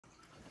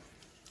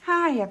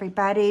Hi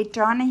everybody,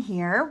 Donna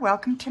here.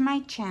 Welcome to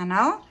my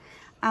channel.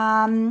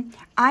 I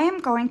am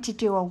going to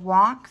do a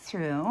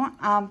walkthrough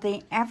of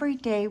the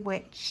Everyday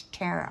Witch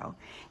Tarot.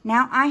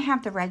 Now I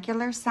have the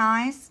regular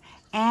size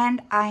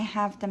and I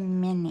have the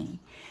mini.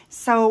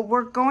 So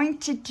we're going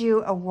to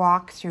do a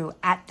walkthrough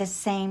at the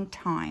same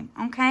time,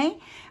 okay?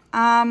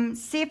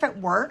 See if it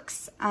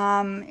works.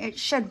 It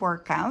should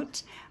work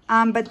out.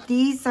 But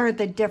these are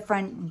the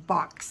different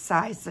box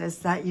sizes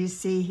that you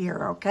see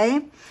here,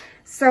 okay?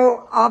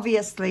 So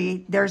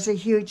obviously there's a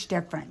huge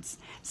difference.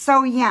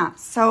 So yeah,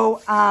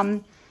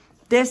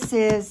 this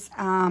is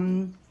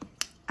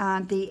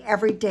the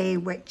Everyday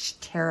Witch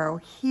Tarot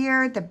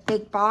here, the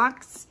big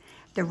box,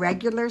 the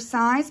regular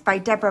size by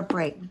Deborah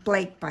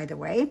Blake, by the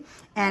way,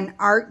 and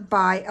art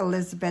by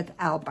Elizabeth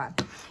Alba.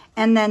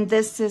 And then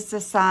this is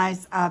the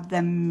size of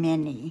the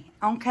mini,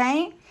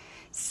 okay?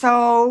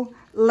 So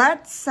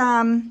let's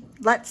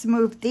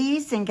move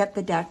these and get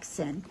the decks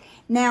in.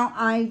 Now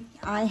I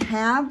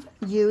have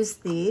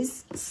used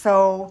these,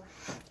 so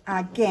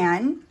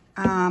again,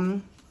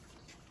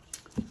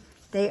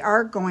 they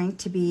are going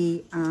to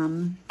be,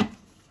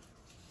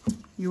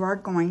 you are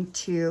going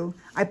to,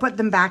 I put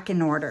them back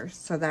in order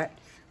so that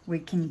we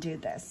can do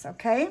this,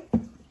 okay?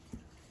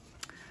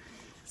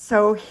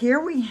 So here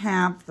we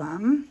have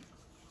them.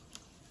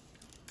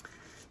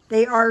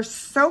 They are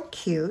so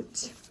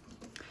cute.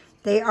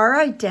 They are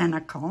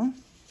identical,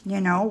 you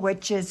know,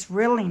 which is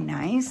really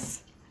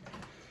nice.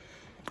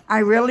 I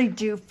really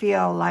do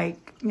feel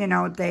like, you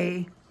know,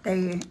 they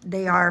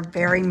are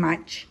very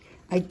much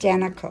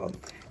identical.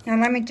 Now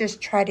let me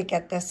just try to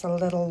get this a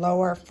little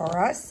lower for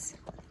us,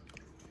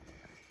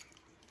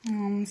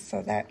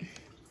 so that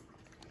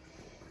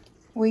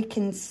we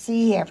can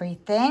see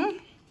everything.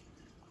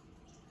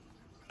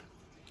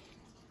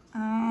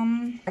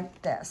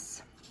 Like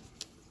this.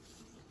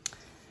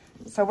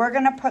 So we're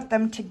going to put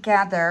them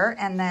together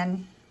and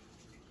then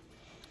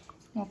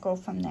we'll go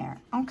from there.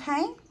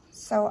 Okay?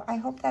 So I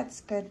hope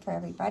that's good for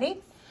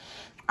everybody.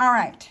 All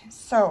right.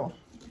 So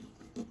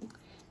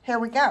here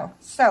we go.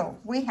 So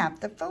we have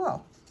the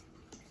Fool.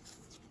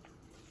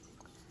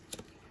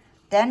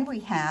 Then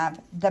we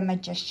have the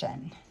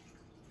Magician.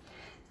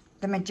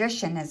 The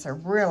Magician is a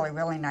really,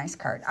 really nice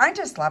card. I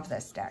just love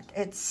this deck.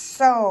 It's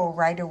so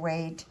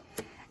Rider-Waite.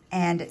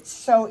 And it's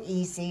so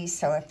easy.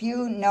 So if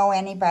you know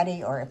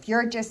anybody or if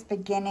you're just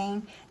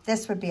beginning,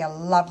 this would be a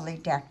lovely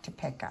deck to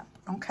pick up,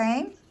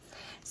 okay?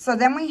 So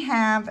then we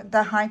have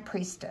the High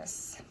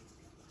Priestess,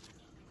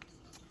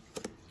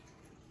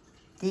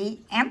 the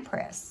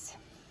Empress.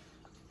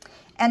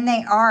 And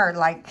they are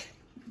like,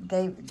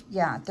 they're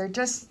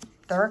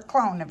a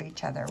clone of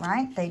each other,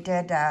 right? They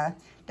did,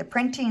 the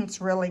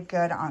printing's really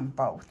good on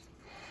both.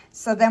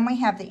 So then we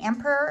have the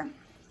Emperor,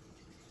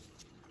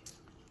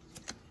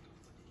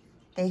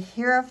 the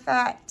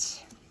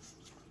Hierophant,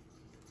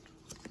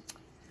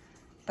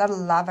 the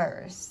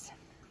Lovers,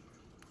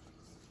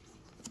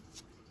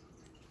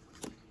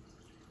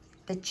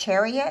 the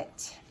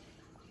Chariot,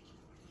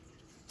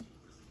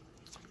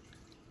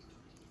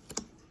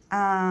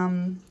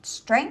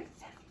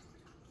 Strength,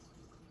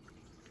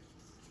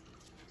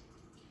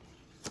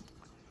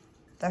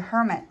 the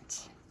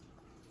Hermit,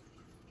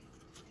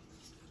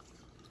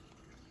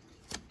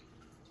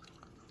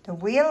 the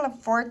Wheel of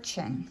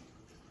Fortune,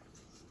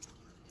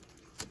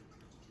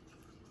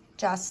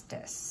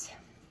 Justice.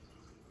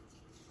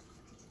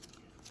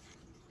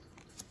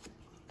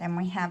 Then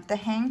we have the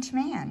Hanged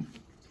Man.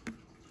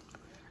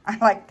 I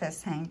like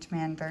this Hanged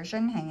Man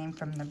version, hanging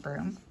from the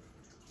broom.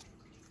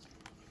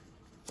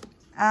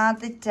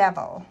 The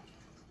Devil.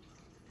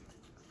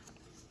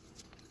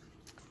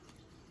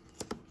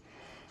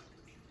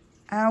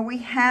 We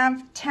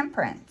have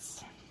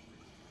Temperance.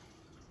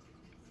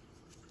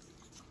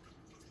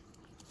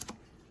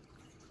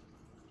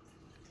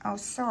 Oh,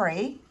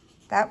 sorry.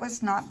 That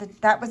was not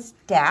that was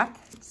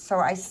Death. So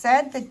I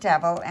said the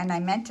Devil and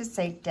I meant to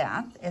say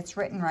Death. It's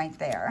written right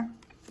there.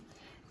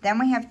 Then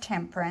we have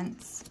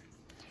Temperance.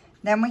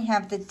 Then we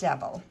have the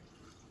Devil.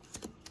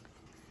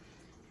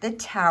 The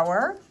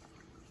Tower.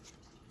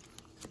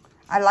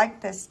 I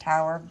like this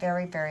Tower.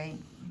 Very, very,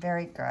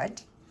 very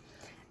good.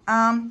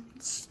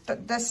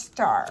 The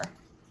Star.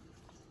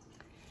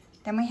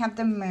 Then we have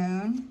the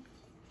Moon.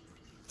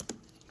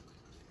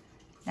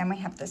 Then we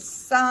have the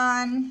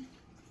Sun.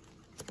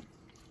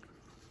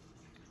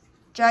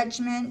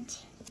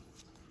 Judgment,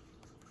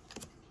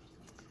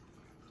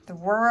 the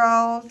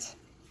World,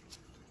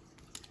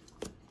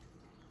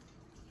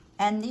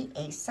 and the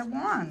Ace of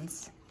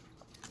Wands.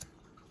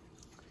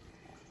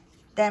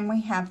 Then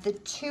we have the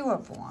Two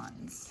of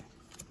Wands,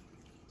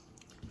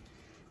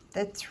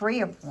 the Three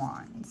of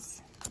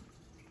Wands,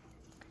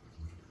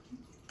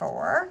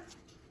 4.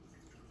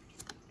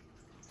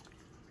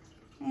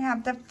 We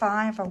have the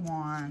Five of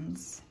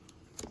Wands,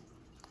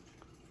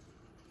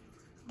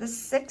 the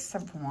Six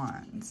of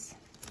Wands,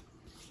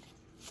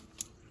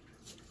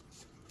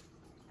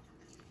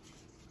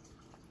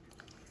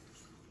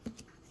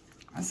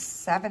 a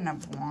Seven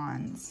of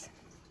Wands.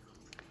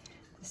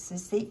 This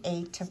is the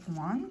Eight of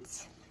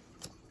Wands,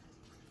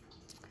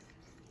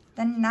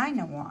 the 9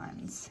 of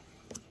Wands,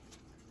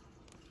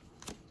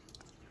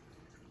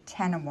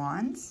 10 of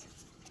Wands.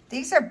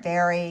 These are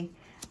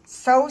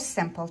so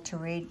simple to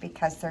read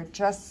because they're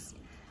just,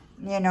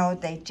 you know,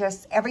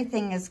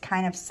 everything is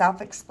kind of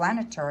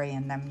self-explanatory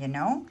in them, you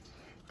know.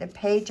 The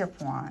Page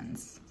of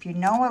Wands. If you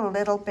know a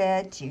little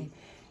bit, you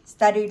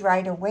studied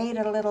Rider-Waite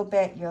a little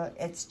bit,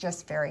 it's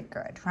just very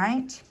good,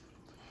 right?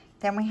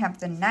 Then we have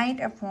the Knight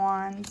of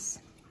Wands,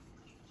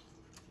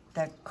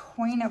 the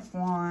Queen of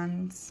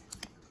Wands,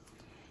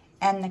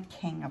 and the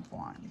King of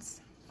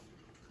Wands.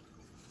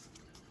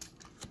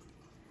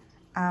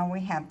 We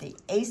have the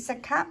Ace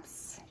of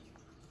Cups,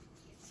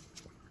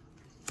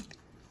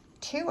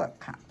 2 of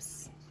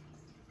Cups,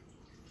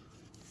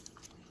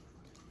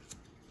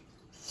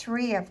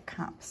 3 of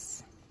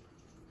Cups,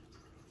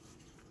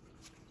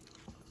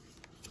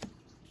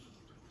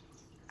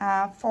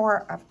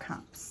 4 of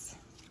Cups,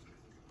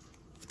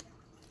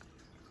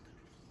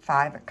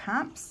 5 of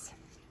Cups.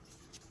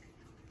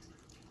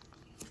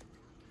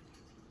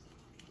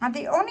 Now,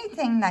 the only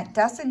thing that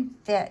doesn't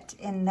fit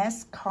in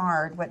this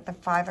card with the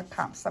 5 of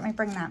Cups, let me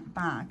bring that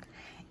back,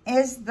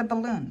 is the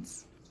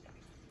balloons.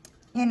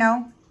 You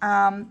know,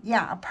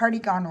 yeah, a party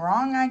gone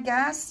wrong, I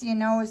guess, you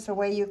know, is the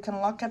way you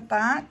can look at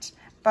that.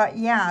 But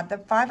yeah, the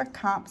 5 of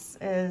Cups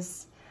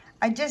is,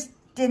 I just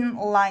didn't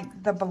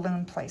like the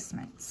balloon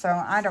placement. So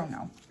I don't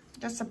know,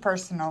 just a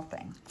personal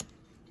thing.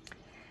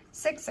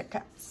 6 of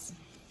Cups.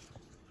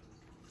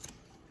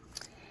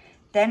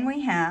 Then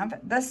we have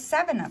the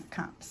 7 of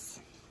Cups.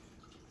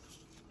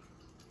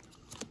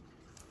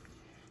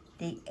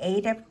 The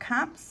 8 of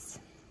Cups.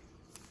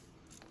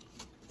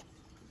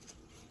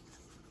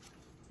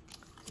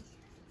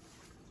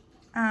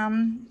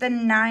 The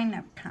 9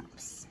 of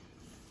Cups.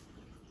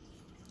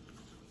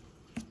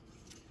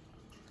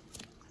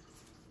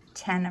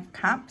 10 of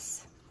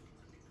Cups.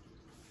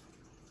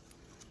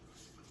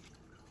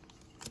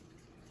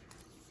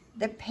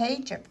 The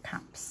Page of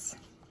Cups.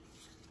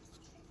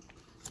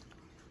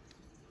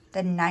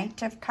 The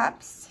Knight of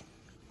Cups.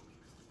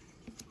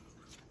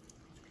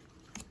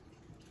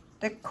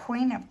 The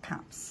Queen of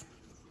Cups.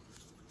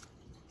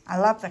 I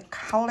love the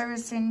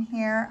colors in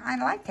here. I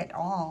like it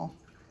all.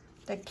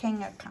 The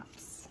King of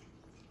Cups.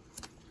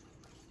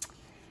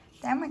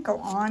 Then we go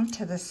on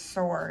to the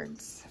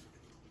swords.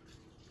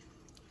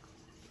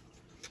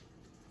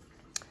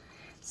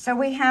 So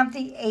we have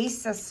the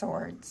Ace of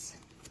Swords.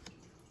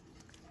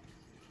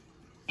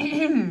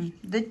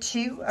 The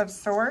 2 of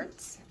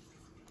Swords.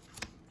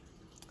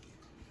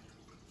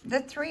 The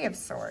 3 of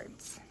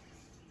Swords.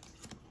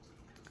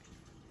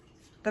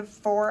 The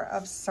 4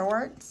 of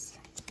Swords.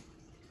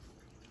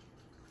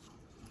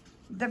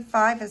 The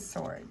 5 of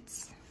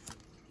Swords.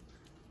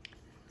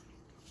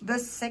 The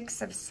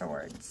 6 of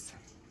Swords.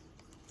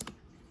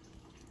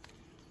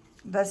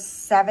 The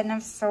 7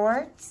 of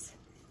Swords.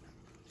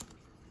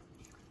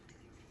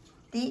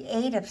 The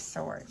 8 of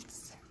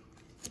Swords.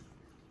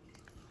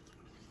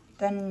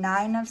 The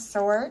 9 of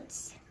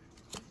Swords.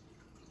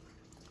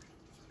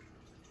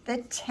 The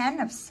 10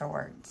 of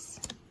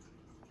Swords.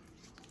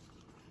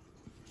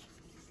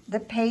 The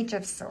Page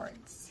of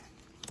Swords.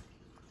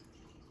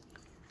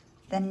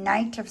 The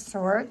Knight of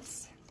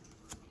Swords.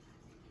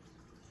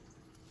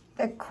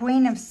 The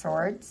Queen of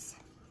Swords.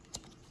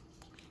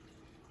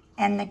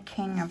 And the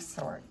King of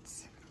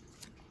Swords.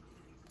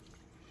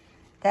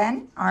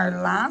 Then our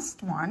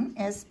last one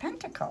is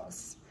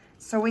Pentacles.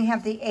 So we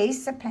have the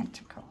Ace of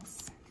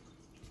Pentacles.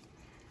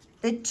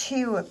 The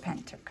 2 of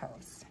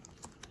Pentacles.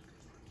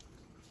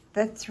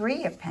 The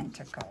 3 of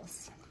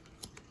Pentacles.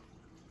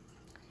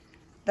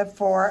 The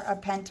 4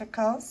 of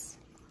Pentacles.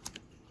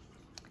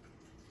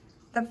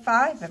 The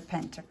 5 of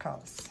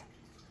Pentacles.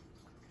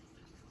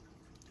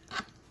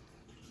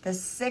 The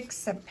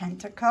 6 of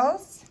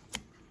Pentacles.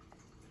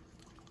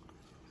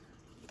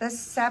 The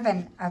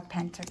 7 of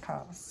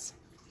Pentacles.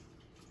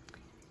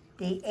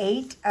 The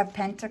 8 of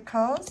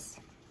Pentacles.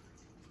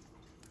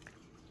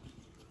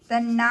 The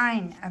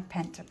 9 of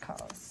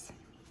Pentacles.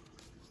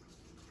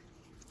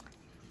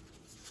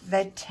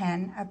 The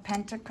 10 of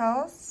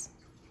Pentacles.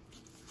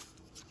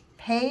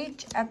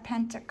 Page of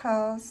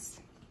Pentacles.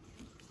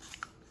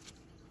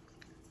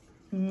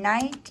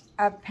 Knight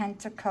of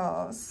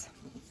Pentacles.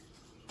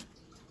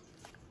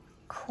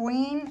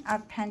 Queen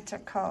of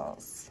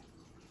Pentacles.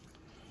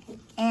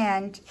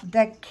 And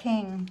the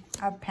King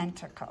of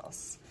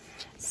Pentacles.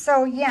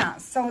 So yeah,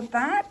 so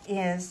that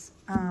is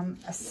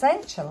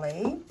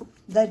essentially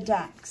the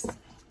decks.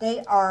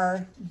 They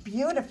are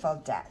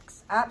beautiful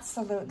decks,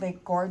 absolutely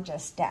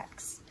gorgeous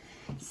decks.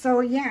 So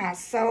yeah,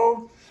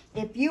 so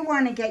if you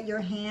want to get your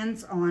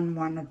hands on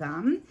one of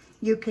them,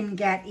 you can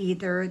get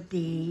either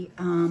the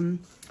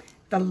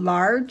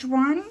large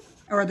one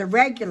or the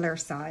regular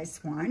size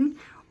one,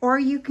 or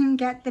you can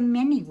get the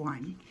mini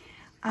one.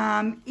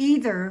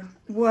 Either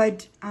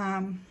would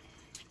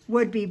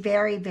be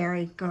very,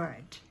 very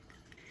good.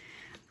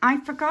 I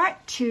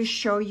forgot to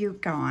show you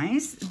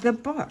guys the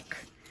book.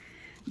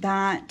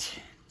 That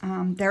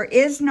there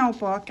is no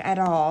book at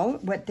all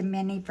with the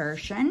mini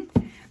version,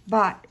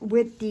 but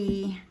with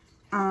the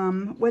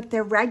with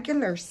the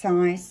regular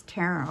size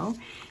tarot,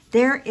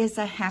 there is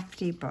a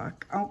hefty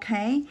book,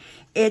 okay?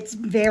 It's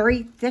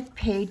very thick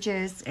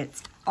pages.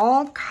 It's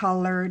all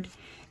colored.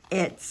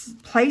 It's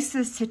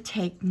places to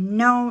take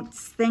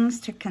notes, things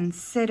to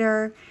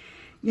consider.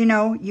 You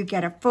know, you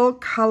get a full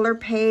color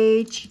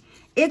page.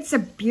 It's a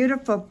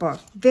beautiful book.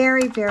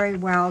 Very, very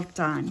well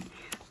done.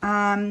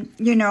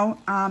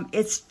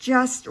 It's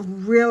just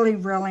really,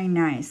 really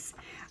nice.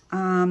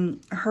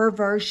 Her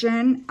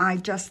version, I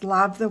just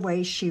love the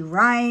way she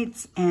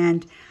writes,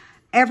 and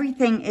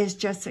everything is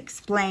just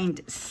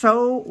explained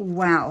so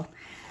well.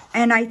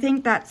 And I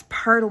think that's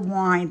part of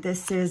why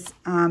this is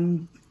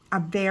a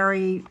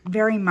very,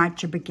 very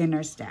much a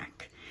beginner's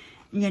deck.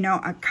 You know,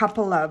 a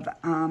couple of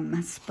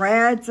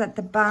spreads at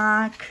the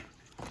back.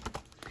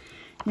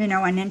 You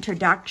know, an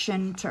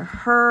introduction to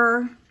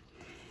her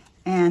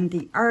and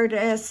the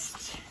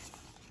artist.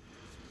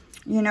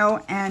 You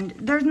know, and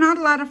there's not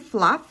a lot of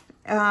fluff.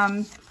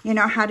 You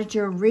know, how to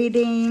do a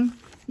reading.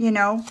 You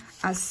know,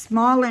 a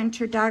small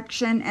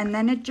introduction, and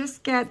then it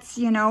just gets,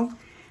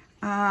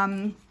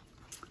 a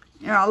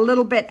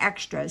little bit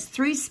extras.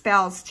 3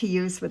 spells to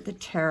use with the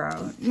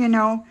tarot,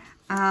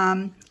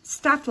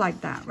 stuff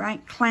like that,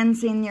 right?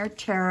 Cleansing your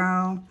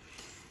tarot,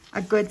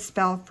 a good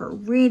spell for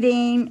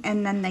reading,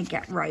 and then they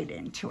get right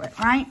into it,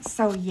 right?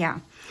 So, yeah,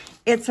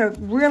 it's a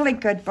really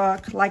good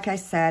book. Like I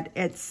said,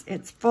 it's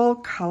full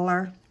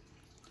color.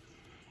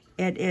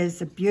 It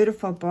is a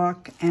beautiful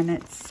book, and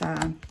it's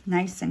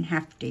nice and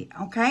hefty,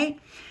 okay?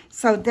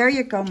 So there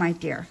you go, my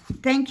dear.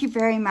 Thank you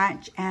very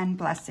much, and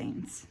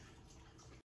blessings.